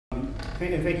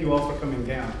And thank you all for coming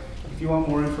down. If you want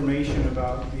more information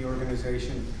about the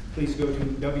organization, please go to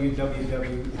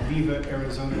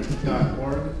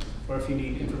www.vivaarizona.org, or if you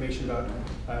need information about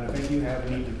an event you have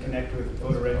and need to connect with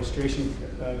voter registration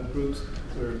groups,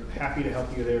 we're happy to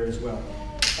help you there as well.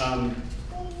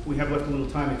 We have left a little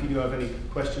time. If you do have any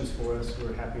questions for us,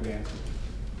 we're happy to answer.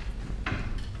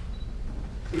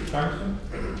 Congressman?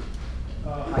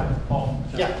 Hi, Paul.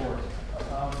 Yeah.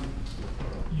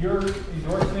 Your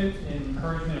endorsement and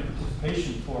encouragement and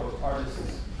participation for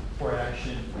Artists for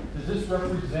Action, does this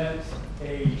represent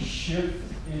a shift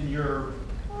in your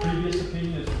previous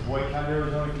opinion as to boycott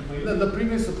Arizona completely? The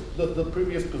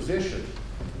previous position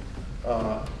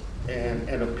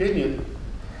and opinion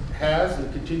has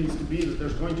and continues to be that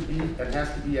there's going to be and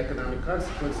has to be economic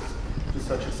consequences to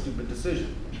such a stupid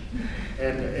decision,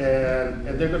 and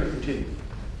they're going to continue.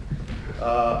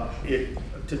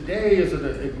 Today is an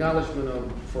acknowledgement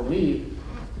of, for me,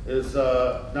 is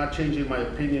not changing my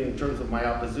opinion in terms of my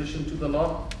opposition to the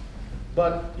law,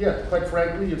 but yeah, quite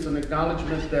frankly, it's an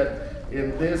acknowledgement that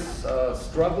in this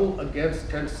struggle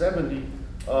against 1070,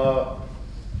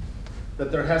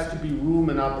 that there has to be room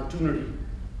and opportunity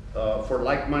for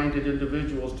like-minded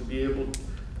individuals to be able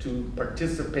to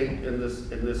participate in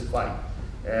this fight.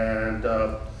 And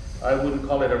I wouldn't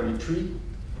call it a retreat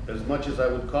as much as I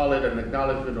would call it an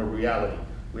acknowledgement of reality.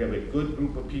 We have a good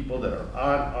group of people that are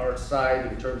on our side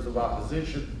in terms of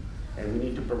opposition, and we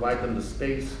need to provide them the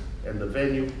space and the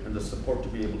venue and the support to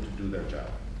be able to do their job.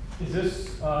 Is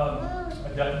this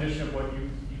a definition of what you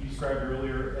described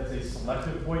earlier as a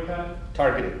selective boycott?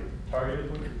 Targeted. Targeted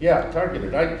boycott? Yeah,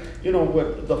 targeted.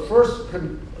 What the first,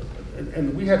 and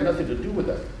we had nothing to do with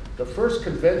that. The first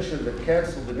convention that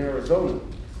canceled in Arizona,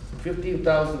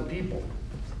 15,000 people,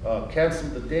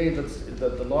 canceled the day that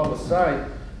the law was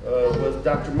signed, was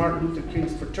Dr. Martin Luther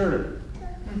King's fraternity.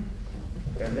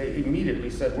 And they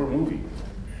immediately said, we're moving.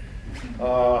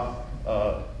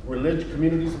 Religious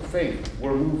communities of faith,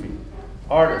 we're moving.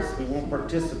 Artists, we won't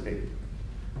participate.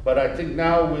 But I think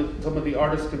now with some of the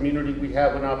artist community, we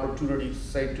have an opportunity to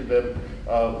say to them,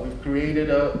 we've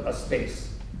created a space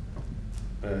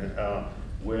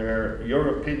where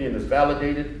your opinion is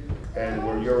validated and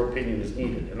where your opinion is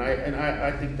needed. And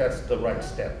I think that's the right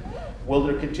step. Will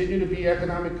there continue to be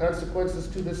economic consequences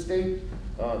to this state?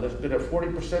 There's been a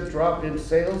 40% drop in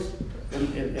sales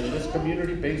in this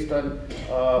community based on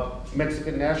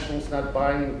Mexican nationals not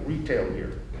buying retail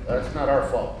here. That's not our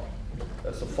fault.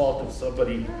 That's the fault of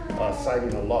somebody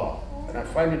signing a law. And I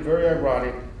find it very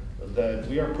ironic that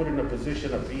we are put in a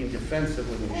position of being defensive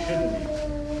when we shouldn't be.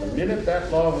 The minute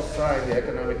that law was signed, the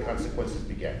economic consequences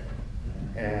began.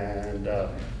 And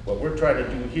what we're trying to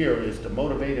do here is to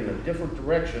motivate in a different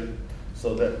direction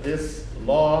so that this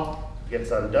law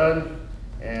gets undone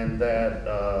and that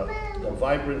the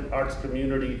vibrant arts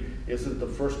community isn't the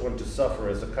first one to suffer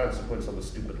as a consequence of a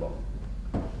stupid law.